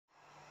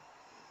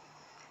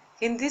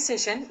In this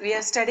session, we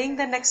are studying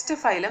the next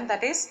phylum,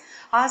 that is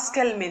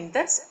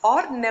Aschelminthes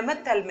or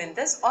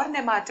Nemathelminthes or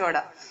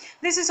Nematoda.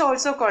 This is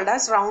also called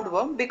as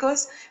roundworm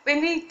because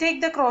when we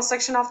take the cross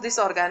section of this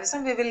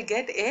organism, we will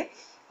get a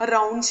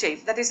round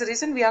shape. That is the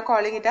reason we are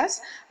calling it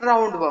as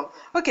roundworm.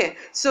 Okay,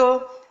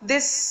 so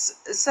this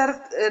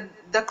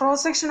the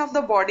cross section of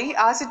the body,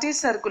 as it is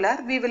circular,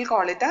 we will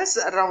call it as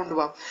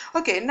roundworm.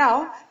 Okay,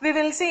 now we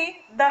will see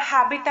the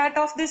habitat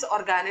of this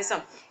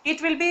organism.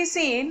 It will be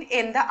seen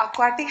in the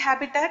aquatic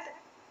habitat.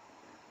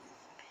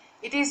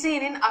 It is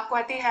seen in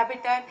aquatic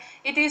habitat.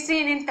 It is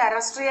seen in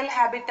terrestrial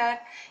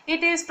habitat.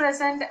 It is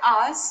present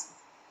as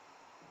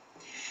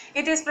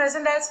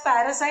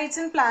parasites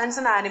in plants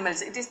and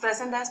animals. It is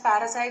present as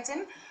parasites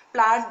in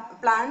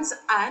plants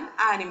and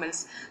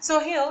animals. So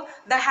here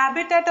the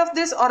habitat of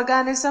this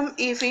organism,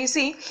 if we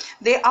see,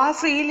 they are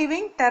free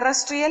living,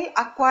 terrestrial,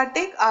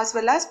 aquatic as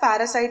well as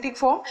parasitic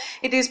form.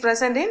 It is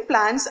present in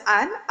plants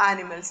and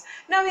animals.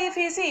 Now if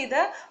we see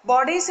the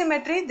body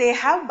symmetry, they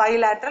have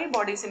bilateral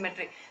body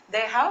symmetry.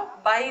 They have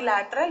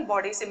bilateral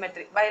body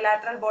symmetry.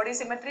 Bilateral body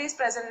symmetry is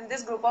present in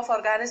this group of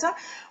organism.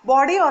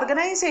 Body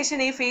organization,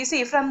 if we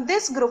see from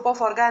this group of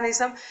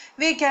organism,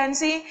 we can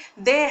see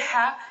they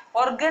have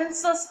organ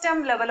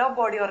system level of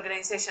body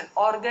organization.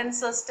 Organ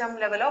system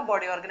level of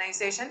body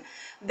organization.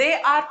 They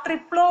are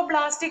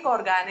triploblastic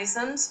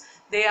organisms.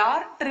 They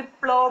are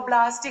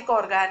triploblastic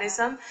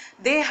organism.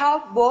 They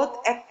have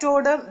both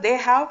ectoderm, they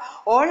have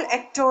all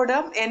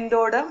ectoderm,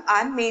 endoderm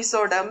and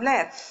mesoderm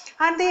layer.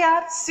 And they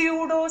are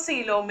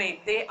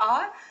pseudocoelomate. They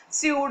are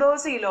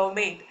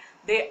pseudocoelomate.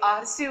 They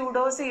are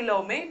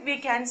pseudocoelomate. We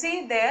can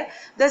see there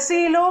the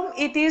coelom,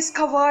 it is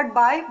covered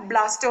by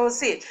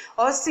blastocele,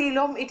 or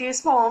coelom, it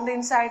is formed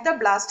inside the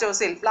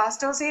blastocele.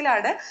 Blastocele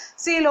ആണ്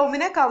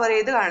coelomനെ cover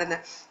ചെയ്ത് കാണുന്നത്.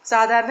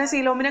 സാധാരണ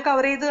coelomനെ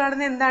cover ചെയ്ത്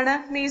കാണുന്നത് എന്താണ്?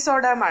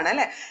 mesoderm ആണ്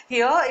അല്ലേ?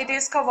 Here it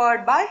is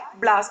covered by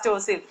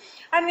blastocele.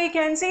 And we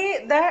can see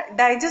the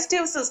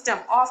digestive system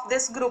of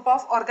this group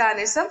of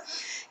organism.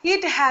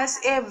 It has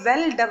a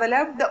well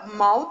developed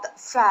mouth,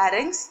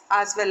 pharynx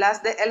as well as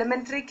the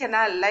alimentary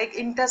canal like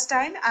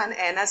intestine and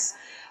anus.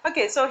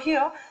 Okay, so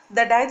here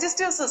the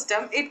digestive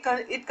system,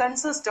 it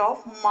consists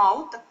of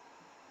mouth,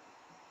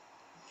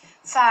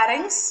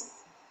 pharynx,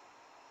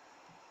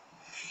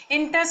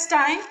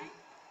 intestine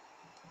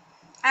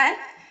and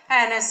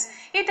anus.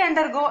 It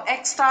undergo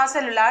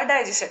extracellular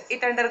digestion.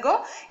 It undergo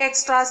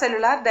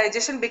extracellular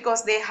digestion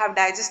because they have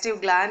digestive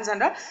glands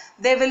and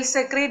they will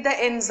secrete the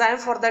enzyme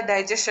for the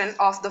digestion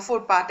of the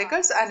food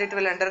particles, and it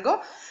will undergo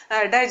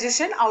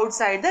digestion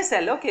outside the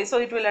cell. Okay, so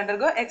it will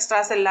undergo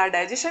extracellular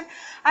digestion.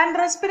 And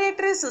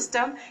respiratory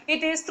system,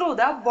 it is through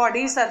the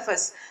body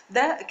surface.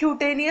 The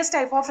cutaneous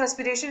type of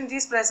respiration, it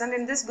is present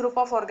in this group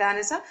of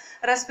organism.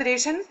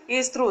 Respiration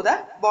is through the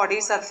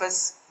body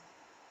surface.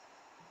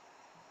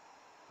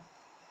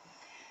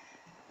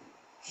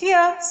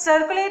 Here,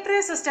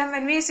 circulatory system,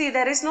 when we see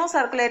there is no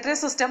circulatory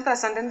system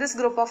present in this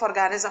group of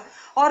organism,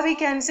 or we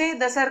can say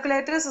the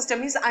circulatory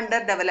system is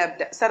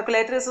underdeveloped.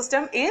 Circulatory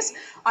system is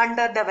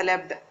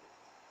underdeveloped.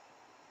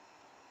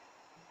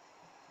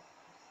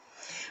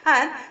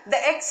 And the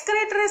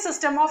excretory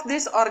system of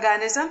this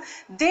organism,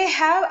 they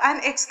have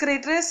an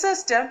excretory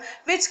system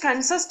which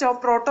consists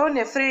of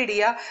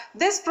protonephridia.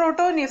 This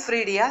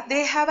protonephridia,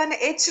 they have an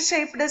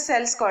H-shaped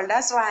cells called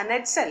as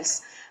rannet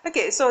cells.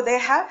 Okay, so they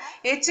have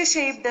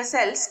H-shaped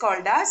cells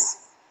called as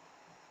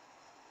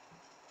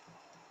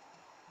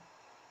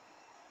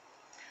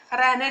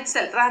rannet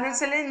cell. Rannet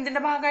cell in the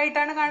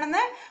bhagaitana kanana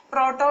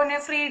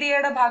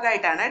protonephridia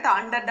bhagaitana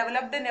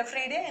underdeveloped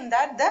nephridia, in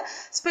that the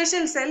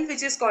special cell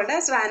which is called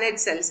as rannet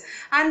cells,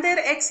 and their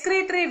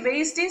excretory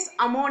waste is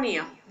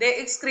ammonia. They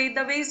excrete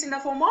the waste in the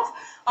form of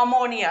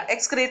ammonia.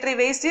 Excretory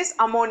waste is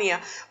ammonia.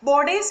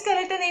 Body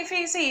skeleton, if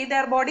we see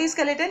their body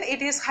skeleton,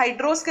 it is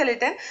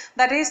hydroskeleton,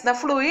 that is the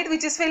fluid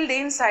which is filled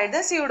inside the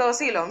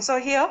pseudocoelom. So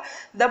here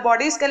the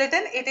body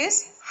skeleton, it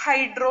is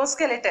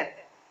hydroskeleton.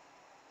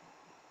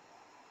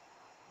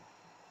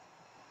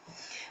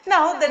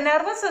 Now the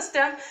nervous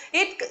system,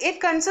 it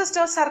consists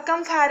of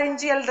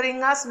circumpharyngeal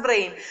ring as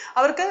brain.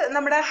 അവർക്ക്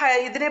നമ്മുടെ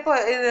ഇതിനെ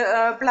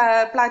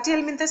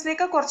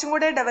Platyhelminthes-നേക്കാൾ കുറച്ചും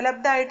കൂടെ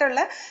developed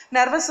ആയിട്ടുള്ള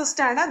nervous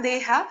system ആണ്. They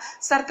have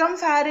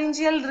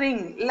circumpharyngeal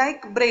ring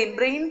like brain.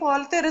 Brain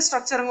പോലത്തെ ഒരു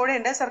structure കൂടെ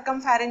ഉണ്ട്.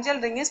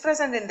 Circumpharyngeal ring is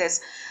present in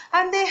this.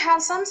 And they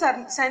have some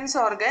sense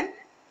organ.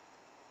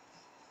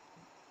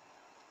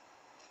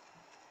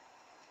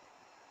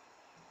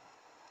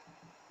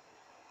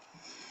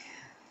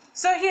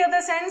 So here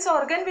the sense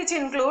organ which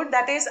include,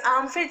 that is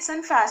amphids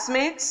and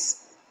phasmates,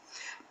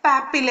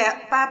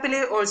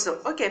 papillae also.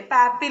 Okay,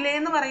 papillae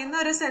എന്ന് പറയുന്ന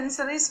ഒരു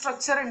sensory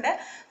structure ഉണ്ട്,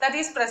 that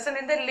is present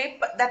in the lip,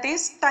 that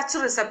is touch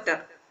receptor.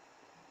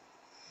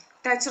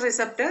 Touch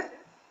receptor.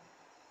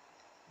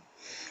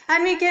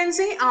 And we can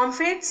see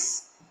amphids,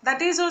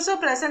 that is also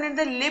present in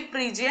the lip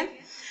region,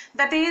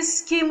 that is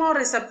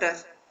chemoreceptor.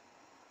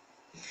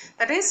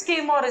 That is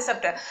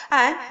chemoreceptor,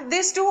 and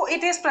this too,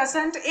 it is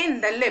present in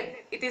the lip.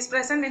 It is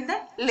present in the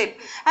lip,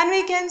 and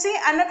we can see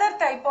another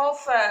type of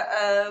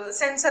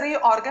sensory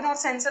organ or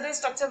sensory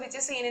structure which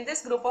is seen in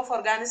this group of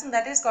organism,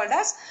 that is called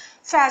as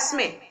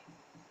phasmid.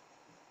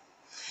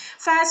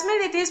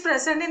 Phasmid, it is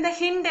present in the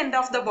hind end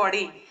of the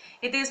body.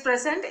 It is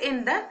present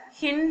in the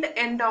hind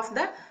end of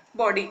the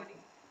body.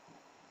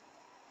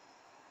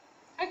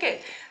 Okay,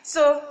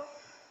 so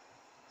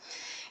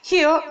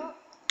here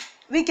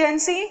we can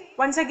see,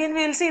 once again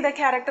we will see the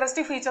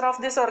characteristic feature of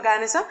this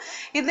organism.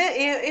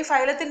 This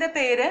phylum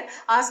is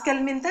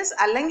Aschelminthes,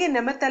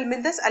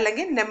 Nemathelminthes,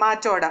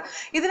 Nematoda.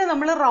 This is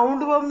a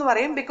round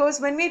worm because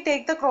when we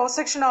take the cross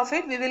section of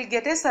it, we will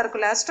get a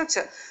circular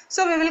structure.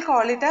 So we will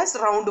call it as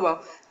roundworm.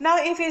 Now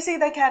if you see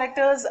the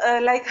characters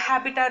like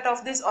habitat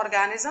of this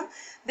organism,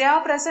 they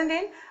are present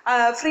in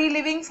free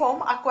living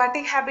form,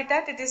 aquatic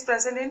habitat, it is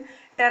present in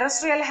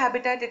terrestrial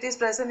habitat, it is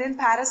present in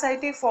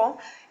parasitic form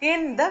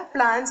in the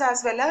plants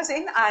as well as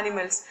in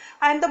animals.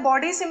 And the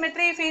body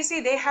symmetry, if you see,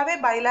 they have a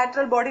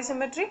bilateral body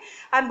symmetry,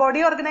 and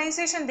body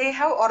organization, they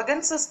have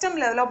organ system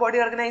level of body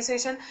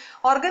organization.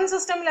 Organ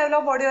system level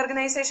of body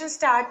organization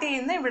start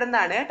in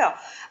the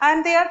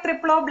and they are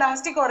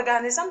triploblastic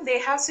organism. They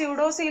have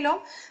pseudocoelom.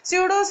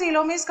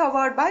 Pseudocoelom is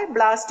covered by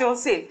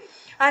blastocele.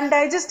 And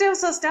digestive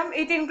system,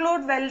 it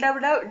includes well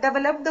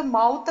developed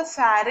mouth,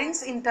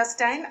 pharynx,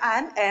 intestine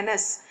and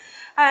anus.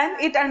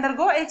 And it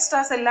undergo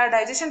extracellular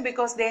digestion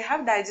because they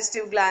have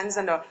digestive glands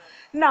and all.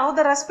 Now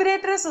the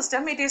respiratory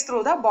system, it is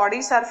through the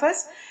body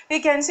surface.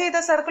 We can see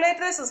the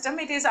circulatory system,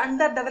 it is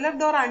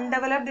underdeveloped or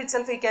undeveloped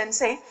itself, we can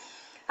say.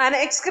 An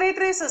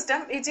excretory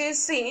system, which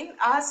is seen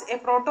as a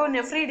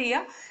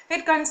protonephridia.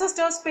 It consists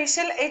of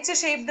special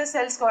H-shaped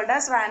cells called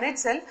as Vannet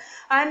cell,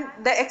 and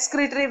the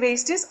excretory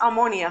waste is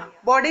ammonia.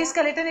 Body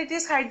skeleton, it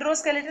is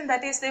hydroskeleton,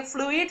 that is the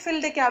fluid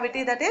filled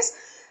cavity that is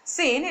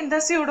seen in the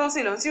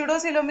pseudocoelom.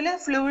 Pseudocoelom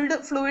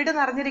fluid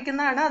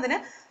നിറഞ്ഞിരിക്കുന്നതാണ് അതിന്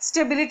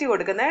stability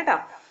കൊടുക്കുന്നത് കേട്ടോ.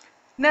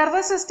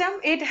 Nervous system,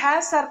 it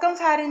has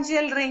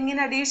circumpharyngeal ring in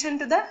addition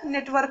to the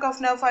network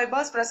of nerve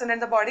fibers present in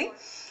the body.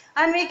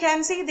 And we can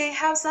see they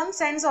have some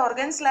sense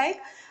organs like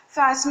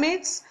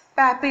phasmids,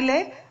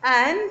 papillae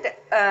and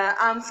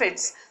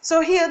amphids. So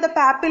here the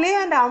papillae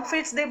and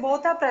amphids, they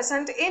both are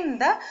present in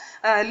the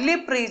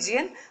lip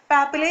region.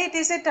 Papillae, it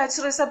is a touch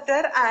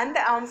receptor, and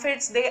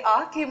amphids, they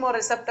are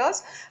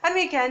chemoreceptors. And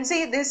we can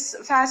see this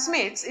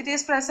phasmids, it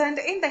is present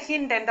in the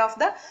hind end of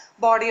the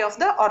body of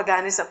the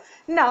organism.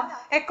 Now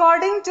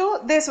according to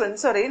this one,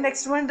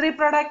 next one,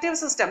 reproductive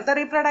system. The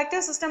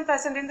reproductive system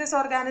present in this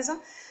organism,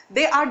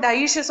 they are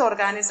dioecious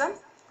organism.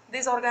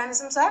 These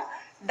organisms are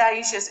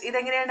dioecious.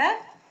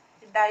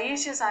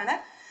 Dioecious.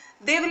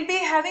 They will be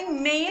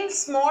having male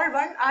small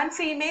one and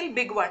female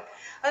big one.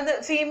 And the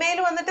female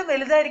vanittu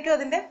veludayirikkum,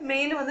 adinte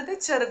male vanittu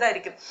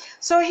cherudayirikkum.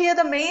 So here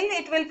the male,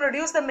 it will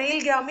produce the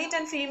male gamete,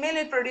 and female,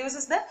 it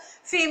produces the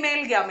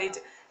female gamete.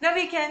 Now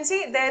we can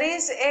see there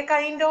is a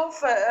kind of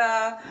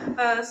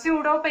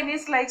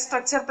pseudopenis like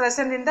structure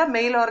present in the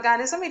male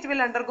organism. It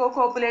will undergo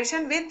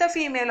copulation with the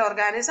female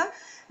organism.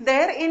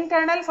 Their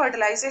internal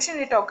fertilization,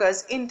 it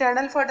occurs.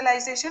 Internal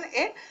fertilization,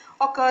 it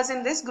occurs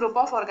in this group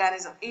of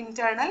organism.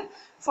 Internal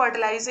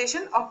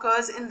fertilization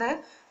occurs in the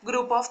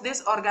group of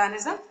this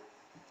organism.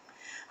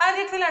 And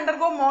it will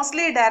undergo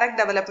mostly direct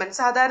development.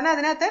 സാധാരണ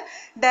അതിനകത്ത്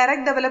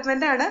direct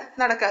development ആണ്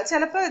നടക്കുക.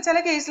 ചില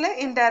കേസിൽ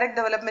indirect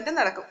development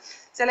നടക്കും.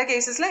 ചില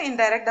കേസസിൽ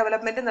indirect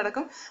development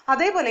നടക്കും.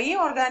 അതേപോലെ ഈ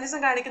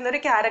ഓർഗാനിസം കാണിക്കുന്ന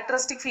ഒരു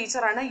characteristic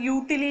feature ആണ്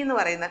യൂട്ടിലി എന്ന്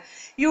പറയുന്നത്.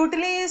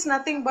 യൂട്ടിലി is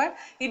nothing but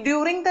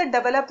during the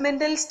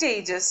developmental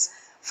stages,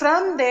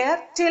 from there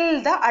till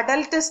the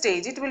adult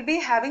stage, it will be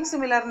having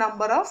similar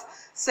number of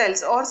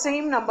cells or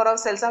same number of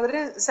cells.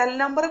 അവരുടെ cell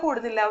number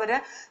കൂടുന്നില്ല, അവരുടെ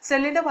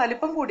സെല്ലിന്റെ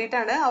വലിപ്പം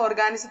കൂടിയിട്ടാണ് ആ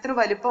ഓർഗാനിസത്തിന്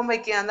വലിപ്പം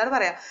വയ്ക്കുക എന്നാണ്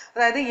പറയാം.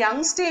 അതായത്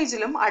യങ്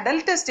സ്റ്റേജിലും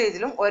അഡൽട്ട്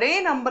സ്റ്റേജിലും ഒരേ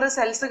നമ്പർ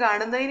സെൽസ്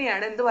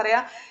കാണുന്നതിനെയാണ് എന്ത് പറയാ,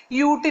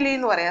 യൂട്ടിലി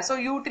എന്ന് പറയാം. So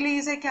യൂട്ടിലി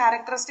is A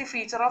characteristic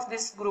feature of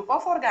this group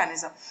of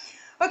organism.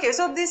 Okay,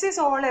 so this is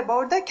all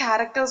about the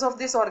characters of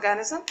this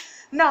organism.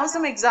 Now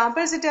some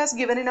examples it has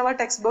given in our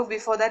textbook.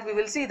 Before that we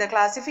will see the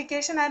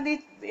classification and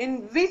in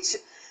which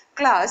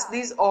class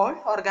these all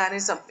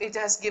organism it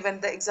has given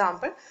the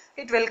example.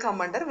 It will come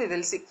under, we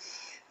will see.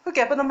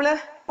 Okay, അപ്പോൾ നമ്മൾ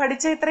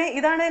പഠിച്ച ഇത്രയും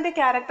ഇതാണ് അതിൻ്റെ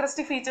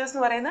characteristic features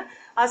എന്ന് പറയുന്നത്.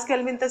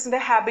 ആസ്കെൽമിന്തസിന്റെ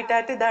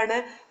habitat ഇതാണ്,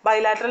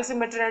 bilateral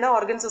symmetry ആണ്,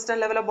 organ system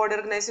level of body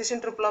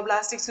organisation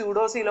triploblastic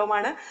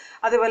സ്യൂഡോസീലോമാണ്,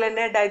 അതുപോലെ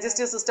തന്നെ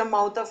digestive system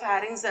mouth of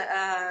ഹാരിങ്സ്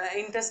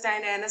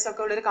intestine Anas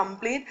ഒക്കെ ഉള്ള ഒരു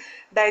കംപ്ലീറ്റ്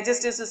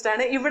ഡൈജസ്റ്റീവ് സിസ്റ്റം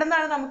ആണ്. ഇവിടെ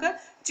നിന്നാണ് നമുക്ക്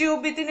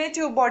ട്യൂബിത്തിനെ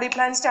ട്യൂബ് ബോഡി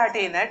പ്ലാൻ സ്റ്റാർട്ട്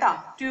ചെയ്യുന്നത് കേട്ടോ.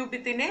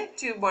 ട്യൂബിത്തിനെ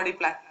ട്യൂബ് ബോഡി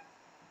പ്ലാൻ.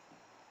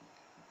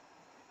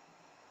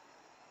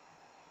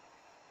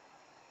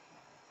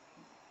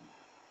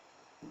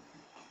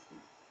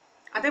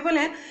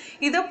 അതേപോലെ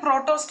ഇത്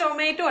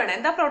പ്രോട്ടോസ്റ്റോമേറ്റും ആണ്.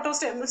 എന്താ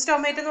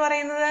പ്രോട്ടോസ്റ്റോമേറ്റ് എന്ന്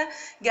പറയുന്നത്?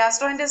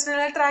 ഗ്യാസ്ട്രോ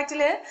ഇൻറ്റെസ്റ്റിനൽ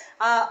ട്രാക്റ്റില്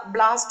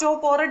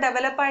ബ്ലാസ്റ്റോപോർ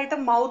ഡെവലപ്പ് ആയിട്ട്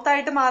മൗത്ത്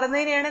ആയിട്ട്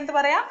മാറുന്നതിനെയാണ് എന്ത്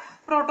പറയാ,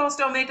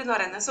 പ്രോട്ടോസ്റ്റോമേറ്റ് എന്ന്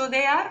പറയുന്നത്. So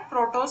they are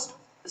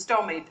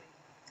പ്രോട്ടോസ്റ്റോമേറ്റ്.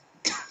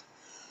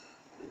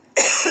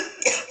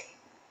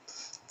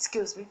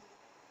 Excuse me.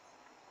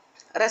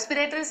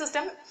 Respiratory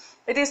system,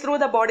 it is through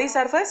the body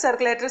surface.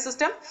 Circulatory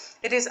system,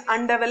 it is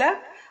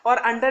undeveloped or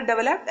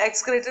underdeveloped.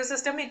 Excretory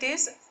system, it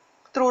is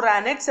through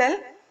ranate cell.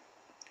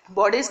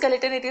 Body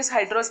skeleton, it is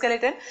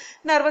hydroskeleton.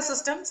 Nervous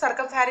system,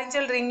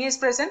 circumpharyngeal ring is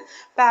present.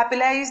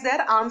 Papilla is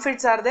there,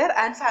 amphids are there,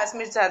 and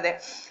phasmids are there.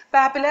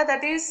 Papilla,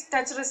 that is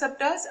touch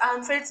receptors.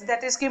 Amphids,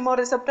 that is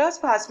chemoreceptors.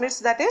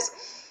 Phasmids, that is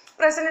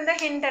present in the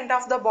hint end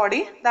of the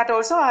body, that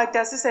also act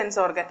as a sense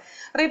organ.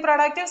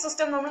 Reproductive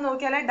system,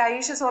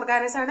 dioecious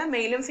organism,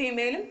 male and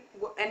female,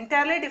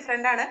 entirely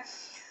different.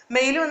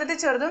 Male vannittu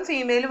cherudum,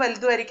 female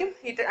validhu aayirikkum.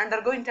 It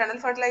undergo internal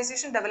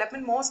fertilization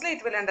development. Mostly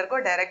it will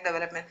undergo direct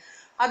development.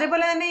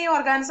 അതേപോലെ തന്നെ ഈ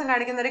organism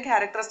കാണിക്കുന്ന ഒരു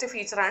characteristic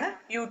ഫീച്ചറാണ്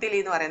യൂട്ടിലി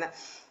എന്ന് പറയുന്നത്.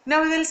 Now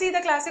we will see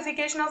the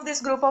classification of this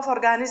group of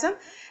organism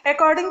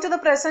according to the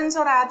presence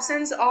or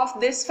absence of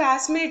this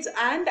phasmids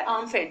and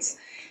amphids.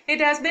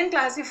 It has been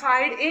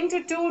classified into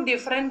two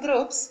different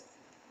groups.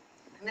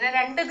 ഇതിനെ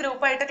രണ്ട്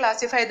ഗ്രൂപ്പായിട്ട്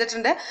classify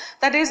ചെയ്തിട്ടുണ്ട്.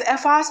 That is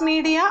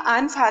Phasmidia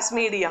and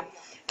Phasmidia.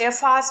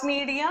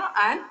 Phasmidia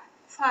and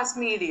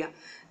Phasmidia.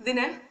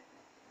 ഇതിനെ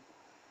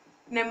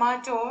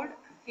nematode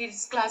is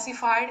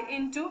classified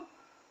into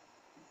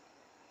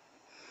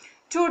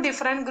two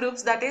different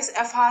groups, that is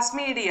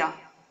Phasmidia.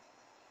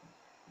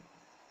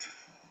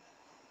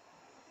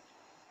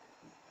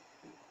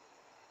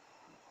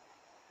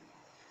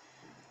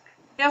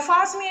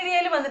 Phasmidia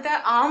il vanditte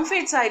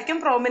amphids aayirikkum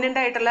prominent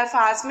aayittulla.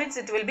 Phasmids,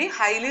 it will be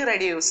highly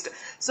reduced.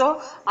 So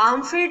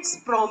amphids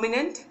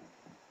prominent,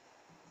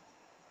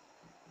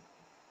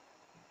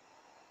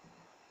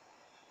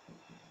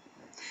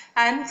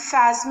 and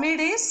phasmid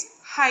is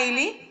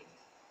highly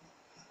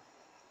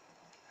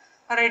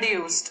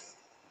reduced.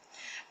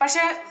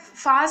 പക്ഷേ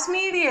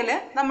ഫാസ്മീഡിയയിൽ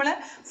നമ്മൾ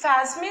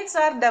ഫാസ്മിഡ്സ്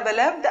R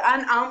developed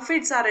and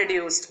ആംഫിഡ്സ് R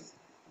reduced.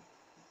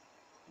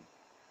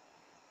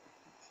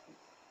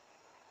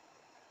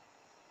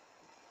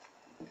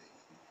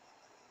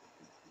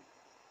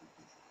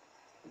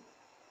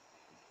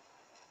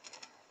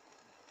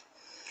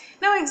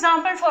 Now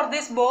example for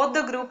this both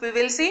the group we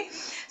will see.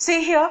 See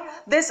here,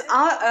 this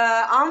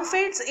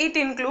amphids, it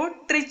include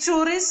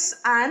Trichuris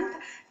and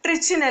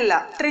Trichinella.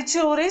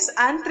 Trichuris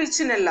and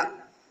Trichinella.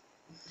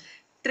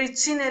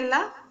 Trichinella,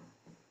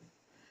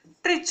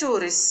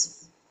 Trichuris.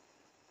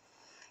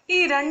 ഈ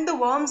രണ്ട്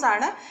worms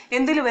ആണ്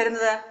എന്തിൽ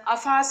വരുന്നത്?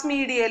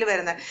 ഫാസ്മീഡിയയിൽ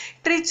വരുന്നത്.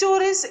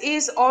 Trichuris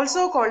is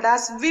also called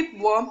as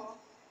whipworm.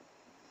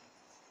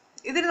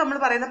 ഇതിന് നമ്മൾ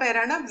പറയുന്ന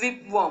പേരാണ്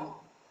whipworm.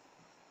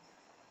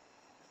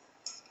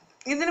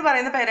 ഇതിന്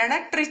പറയുന്ന പേരാണ്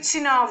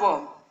Trichina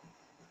worm.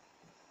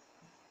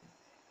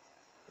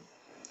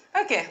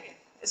 Okay.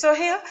 So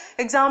here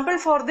example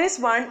for this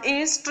one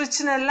is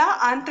Trichinella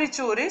and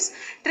Trichuris.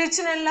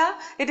 Trichinella,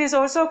 it is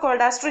also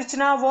called as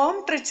Trichina worm.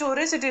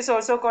 Trichuris, it is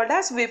also called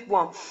as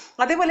whipworm.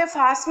 അതേപോലെ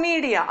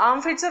ഫാസ്മീഡിയ,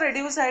 ആംഫിഡ്സ്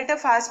reduce ആയിട്ട്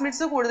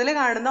ഫാസ്മിഡ്സ് കൂടുതൽ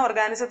കാണുന്ന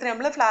ഓർഗാനിസത്തിന്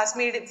നമ്മൾ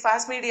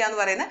ഫാസ്മീഡിയ എന്ന്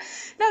പറയുന്നത്.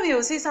 Now you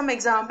see some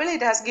example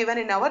it has given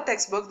in our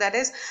textbook, that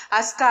is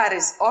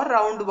Ascaris or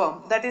roundworm.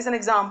 That is an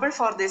example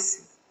for this.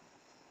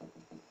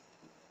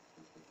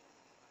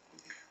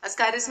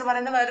 Ascaris എന്ന്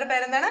പറയുന്ന വേറൊരു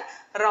പേരെന്താണ്?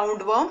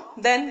 Roundworm.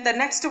 Then the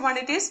next one,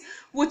 it is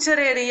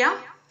Wuchereria.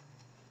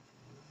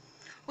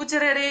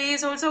 Wuchereria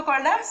is also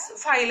called as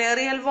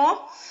filarial worm.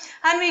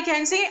 And we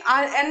can see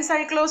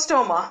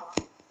Encyclostoma.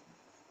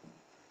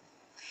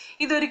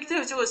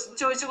 ഇതൊരിക്കലും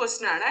ചോദിച്ച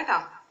question ആണ് കേട്ടോ.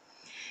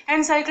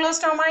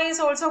 Encyclostoma is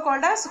also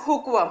called as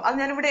hookworm. അത്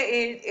ഞാനിവിടെ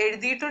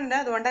എഴുതിയിട്ടുണ്ട്,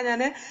 അതുകൊണ്ടാണ്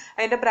ഞാൻ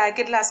അതിന്റെ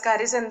ബ്രാക്കറ്റിൽ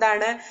Ascaris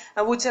എന്താണ്,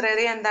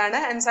 Wuchereria എന്താണ്,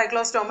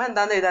 Encyclostoma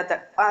എന്താണെന്ന് എഴുതാത്ത.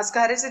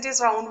 Ascaris, it is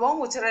roundworm,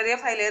 Wuchereria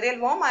filarial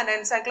worm, and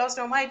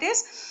Encyclostoma, it is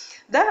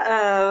the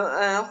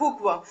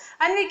hookworm.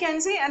 And we can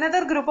see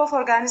another group of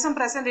organism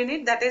present in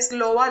it, that is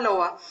Loa,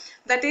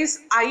 that is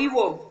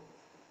eyeworm.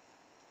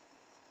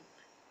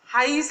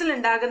 ഐസിൽ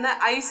ഉണ്ടാകുന്ന,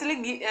 ഐസിൽ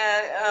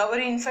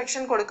ഒരു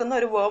infection കൊടുക്കുന്ന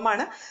ഒരു worm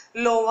ആണ്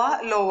ലോവ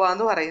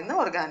എന്ന് പറയുന്ന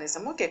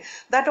organism. Okay,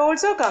 that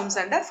also comes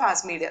under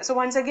Phasmidia. So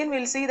once again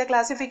we'll see the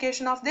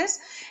classification of this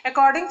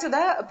according to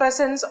the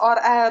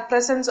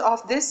presence of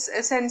this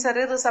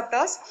sensory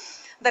receptors.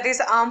 That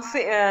is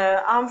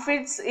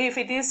amphids, if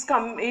it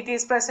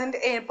is present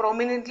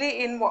prominently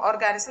in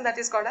organism, that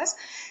is called as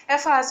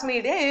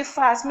Phasmidia. If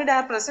Phasmid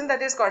are present,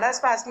 that is called as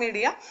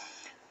Phasmidia.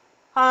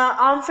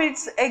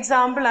 Amphids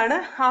example ആണ്,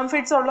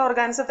 amphids ഉള്ള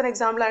ഓർഗാനിസത്തിന്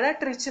example ആണ്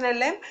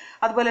ട്രിച്ചിനെല്ലയും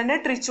അതുപോലെ തന്നെ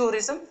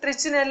ട്രിച്ചൂറിസും.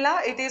 Trichinella,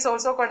 it is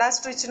also called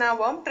as ട്രിച്ചിന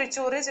worm.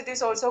 ട്രിച്ചൂറിസ്, it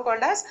is also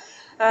called as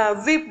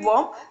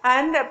whipworm.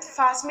 And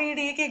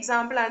ഫാസ്മീഡിയയ്ക്ക്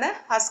example ആണ്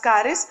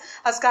Ascaris.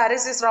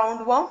 Ascaris is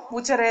roundworm.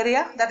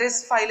 Wuchereria, that is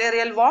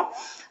filarial worm.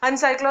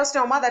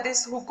 Encyclostoma, that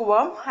is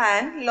hookworm.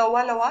 And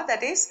Loa,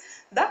 that is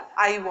the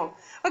eyeworm.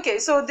 Okay,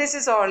 so this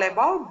is all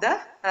about the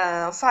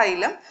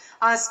phylum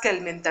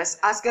Aschelminthes.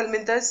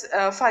 Aschelminthes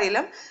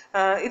phylum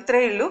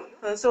ഇത്രയേ ഉള്ളൂ.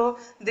 So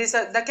these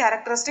are the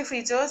characteristic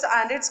features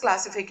and its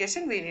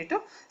classification we need to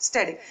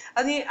study.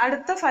 അത്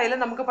അടുത്ത phylum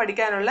നമുക്ക്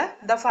പഠിക്കാനുള്ള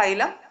the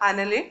phylum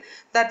Annelid,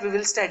 that we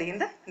will study in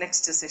the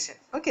next session.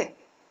 Okay.